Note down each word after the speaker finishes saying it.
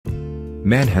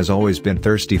Man has always been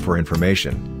thirsty for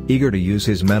information, eager to use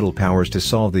his mental powers to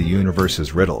solve the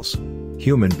universe's riddles.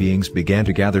 Human beings began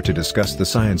to gather to discuss the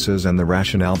sciences and the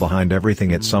rationale behind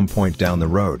everything at some point down the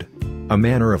road. A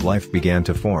manner of life began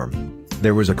to form.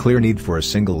 There was a clear need for a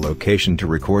single location to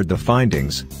record the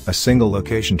findings, a single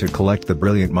location to collect the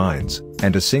brilliant minds,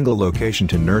 and a single location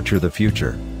to nurture the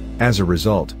future. As a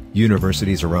result,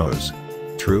 universities arose.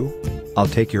 True? I'll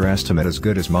take your estimate as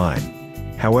good as mine.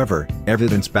 However,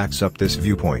 evidence backs up this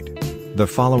viewpoint. The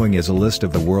following is a list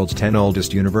of the world's 10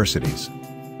 oldest universities.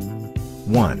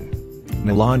 1.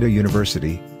 Nalanda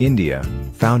University, India,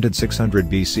 founded 600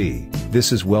 BC.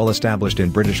 This is well established in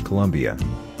British Columbia.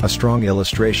 A strong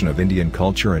illustration of Indian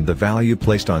culture and the value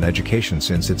placed on education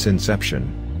since its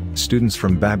inception. Students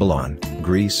from Babylon,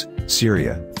 Greece,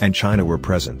 Syria, and China were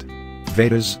present.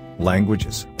 Vedas,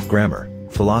 languages, grammar,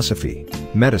 philosophy,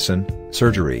 medicine,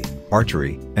 surgery,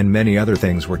 archery, and many other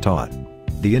things were taught.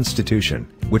 The institution,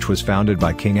 which was founded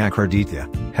by King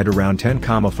Akarditya, had around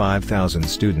 10,500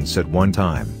 students at one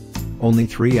time. Only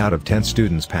 3 out of 10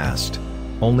 students passed.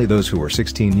 Only those who were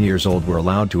 16 years old were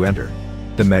allowed to enter.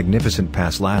 The magnificent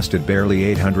pass lasted barely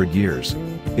 800 years.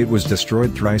 It was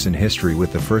destroyed thrice in history,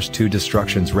 with the first 2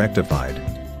 destructions rectified.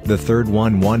 The third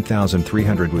one,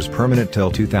 1300, was permanent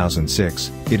till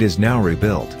 2006, it is now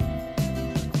rebuilt.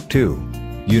 2.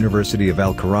 University of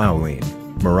al-Karaouine,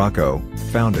 Morocco,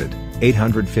 founded,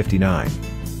 859.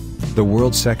 The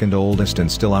world's second oldest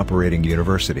and still operating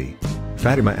university.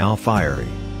 Fatima al-Fayri,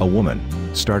 a woman,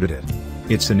 started it.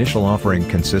 Its initial offering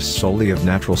consists solely of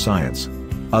natural science.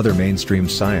 Other mainstream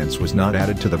science was not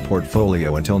added to the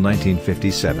portfolio until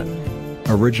 1957.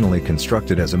 Originally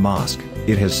constructed as a mosque,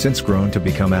 it has since grown to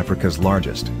become Africa's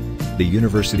largest. The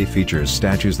university features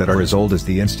statues that are as old as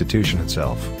the institution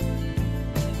itself.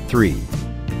 3.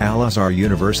 Al-Azhar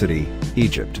University,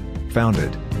 Egypt,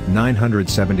 founded,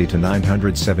 970 to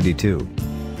 972.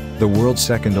 The world's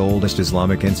second oldest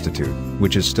Islamic institute,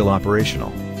 which is still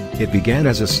operational. It began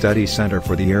as a study center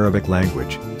for the Arabic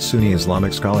language, Sunni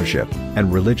Islamic scholarship,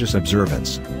 and religious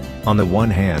observance. On the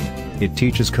one hand, it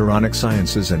teaches Quranic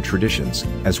sciences and traditions,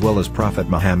 as well as Prophet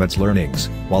Muhammad's learnings,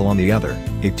 while on the other,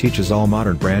 it teaches all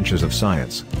modern branches of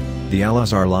science. The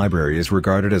Al-Azhar Library is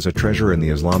regarded as a treasure in the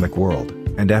Islamic world,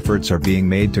 and efforts are being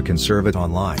made to conserve it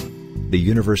online. The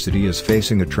university is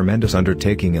facing a tremendous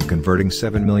undertaking of converting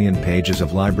 7 million pages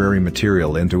of library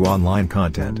material into online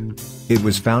content. It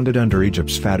was founded under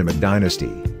Egypt's Fatimid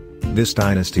dynasty. This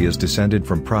dynasty is descended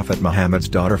from Prophet Muhammad's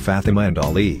daughter Fatima and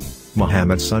Ali,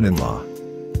 Muhammad's son-in-law.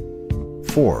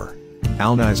 4.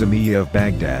 Al-Nizamiya of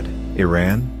Baghdad,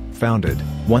 Iran, founded,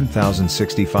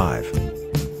 1065.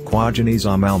 Khwaja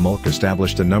Nizam al-Mulk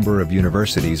established a number of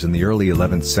universities in the early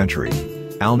 11th century.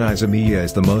 Al-Nizamiya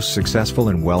is the most successful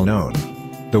and well-known.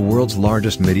 The world's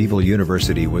largest medieval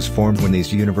university was formed when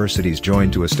these universities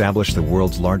joined to establish the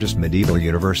world's largest medieval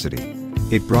university.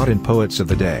 It brought in poets of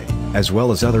the day, as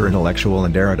well as other intellectual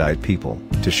and erudite people,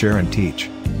 to share and teach.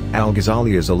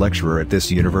 Al-Ghazali is a lecturer at this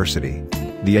university.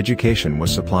 The education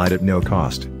was supplied at no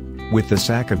cost. With the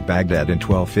sack of Baghdad in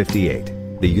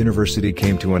 1258, the university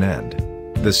came to an end.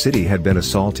 The city had been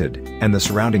assaulted, and the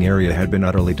surrounding area had been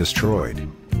utterly destroyed.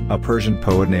 A Persian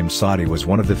poet named Sa'di was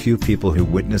one of the few people who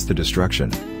witnessed the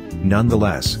destruction.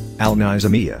 Nonetheless,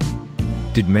 Al-Nizamiya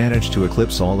did manage to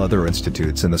eclipse all other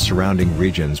institutes in the surrounding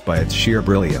regions by its sheer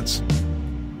brilliance.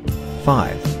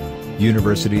 5.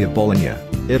 University of Bologna,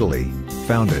 Italy,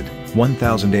 founded,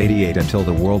 1088 until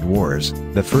the World Wars,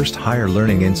 the first higher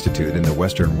learning institute in the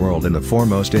Western world and the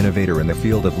foremost innovator in the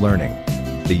field of learning.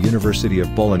 The University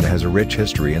of Bologna has a rich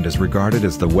history and is regarded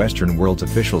as the Western world's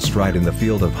official stride in the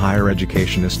field of higher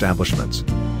education establishments.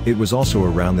 It was also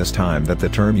around this time that the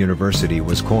term university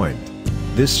was coined.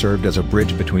 This served as a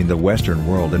bridge between the Western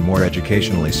world and more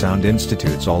educationally sound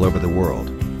institutes all over the world.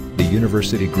 The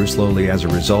university grew slowly as a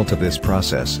result of this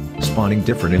process, spawning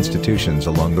different institutions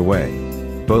along the way.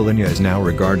 Bologna is now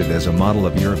regarded as a model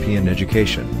of European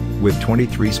education, with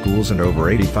 23 schools and over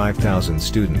 85,000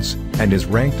 students, and is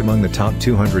ranked among the top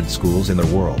 200 schools in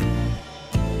the world.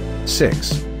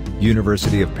 6.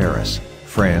 University of Paris,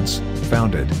 France,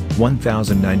 founded,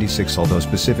 1096. Although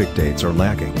specific dates are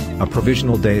lacking, a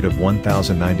provisional date of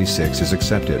 1096 is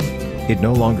accepted. It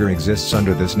no longer exists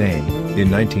under this name.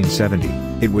 In 1970,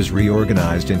 it was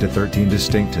reorganized into 13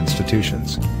 distinct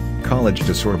institutions. Collège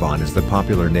de Sorbonne is the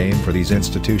popular name for these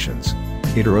institutions.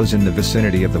 It arose in the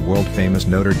vicinity of the world-famous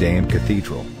Notre Dame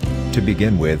Cathedral. To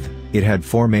begin with, it had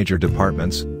 4 major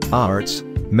departments: arts,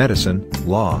 medicine,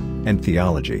 law, and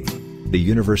theology. The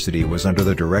university was under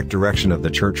the direct direction of the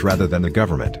church rather than the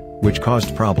government, which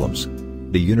caused problems.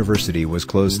 The university was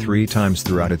closed 3 times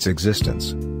throughout its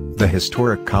existence. The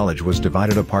historic college was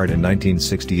divided apart in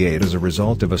 1968 as a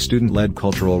result of a student-led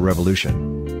cultural revolution.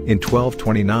 In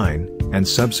 1229, and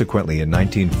subsequently in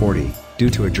 1940,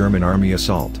 due to a German army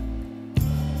assault.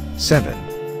 7.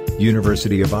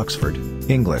 University of Oxford,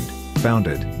 England,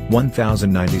 founded,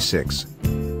 1096.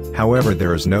 However,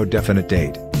 there is no definite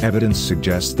date. Evidence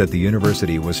suggests that the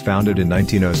university was founded in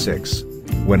 1906.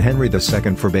 When Henry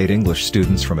II forbade English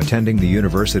students from attending the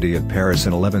University of Paris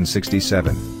in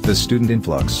 1167, the student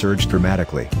influx surged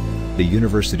dramatically. The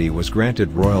university was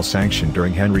granted royal sanction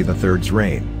during Henry III's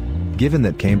reign. Given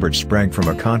that Cambridge sprang from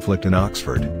a conflict in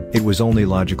Oxford, it was only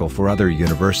logical for other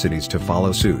universities to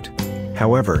follow suit.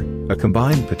 However, a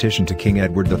combined petition to King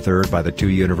Edward III by the two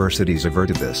universities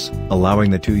averted this, allowing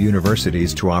the two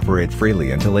universities to operate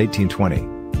freely until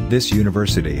 1820. This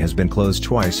university has been closed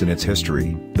twice in its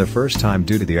history, the first time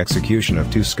due to the execution of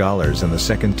two scholars and the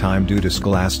second time due to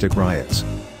scholastic riots.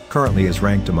 Currently is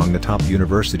ranked among the top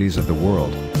universities of the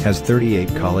world, has 38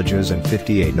 colleges and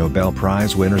 58 Nobel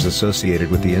Prize winners associated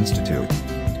with the institute.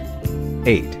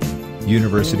 8.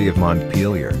 University of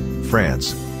Montpellier,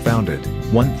 France, founded,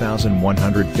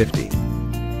 1150.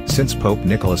 Since Pope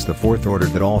Nicholas IV ordered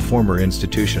that all former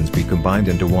institutions be combined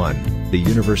into one, the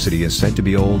university is said to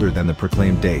be older than the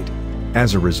proclaimed date.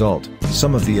 As a result,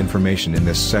 some of the information in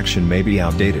this section may be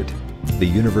outdated. The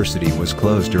university was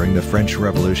closed during the French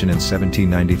Revolution in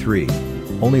 1793.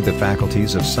 Only the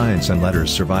faculties of science and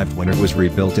letters survived when it was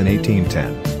rebuilt in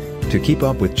 1810. To keep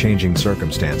up with changing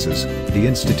circumstances, the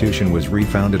institution was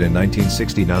refounded in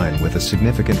 1969 with a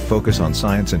significant focus on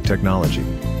science and technology.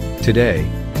 Today,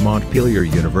 Montpellier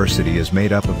University is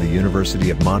made up of the University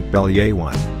of Montpellier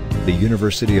I, the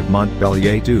University of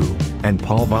Montpellier II, and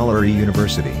Paul Valéry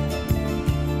University.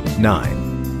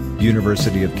 9.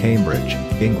 University of Cambridge,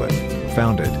 England,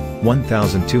 founded,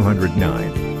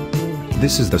 1209.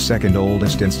 This is the second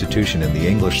oldest institution in the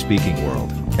English-speaking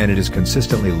world, and it is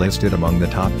consistently listed among the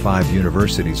top 5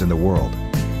 universities in the world.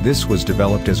 This was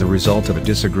developed as a result of a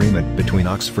disagreement between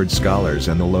Oxford scholars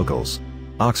and the locals.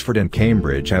 Oxford and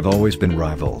Cambridge have always been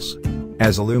rivals.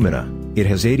 As alumna, it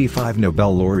has 85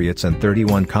 Nobel laureates and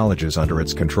 31 colleges under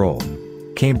its control.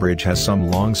 Cambridge has some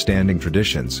long-standing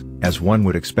traditions, as one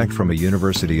would expect from a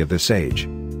university of this age.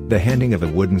 The handing of a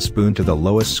wooden spoon to the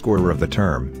lowest scorer of the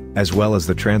term, as well as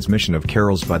the transmission of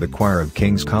carols by the choir of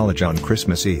King's College on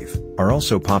Christmas Eve, are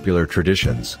also popular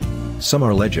traditions. Some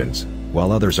are legends,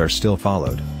 while others are still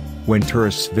followed. When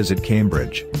tourists visit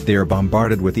Cambridge, they are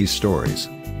bombarded with these stories.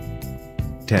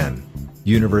 10.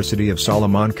 University of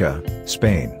Salamanca,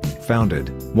 Spain, founded,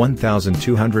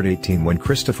 1218. When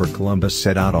Christopher Columbus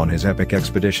set out on his epic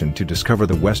expedition to discover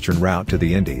the western route to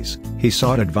the Indies, he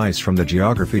sought advice from the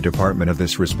geography department of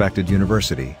this respected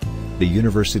university. The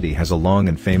university has a long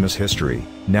and famous history,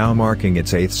 now marking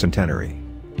its 8th centenary.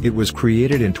 It was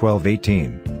created in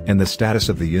 1218, and the status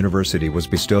of the university was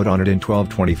bestowed on it in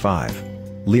 1225.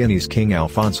 Leonese King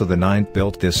Alfonso IX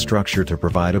built this structure to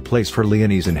provide a place for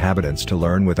Leonese inhabitants to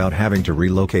learn without having to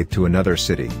relocate to another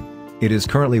city. It is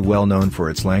currently well known for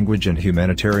its language and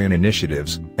humanitarian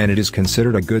initiatives, and it is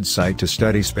considered a good site to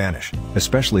study Spanish,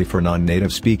 especially for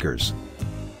non-native speakers.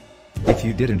 If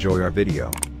you did enjoy our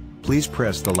video, please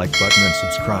press the like button and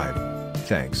subscribe.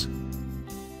 Thanks.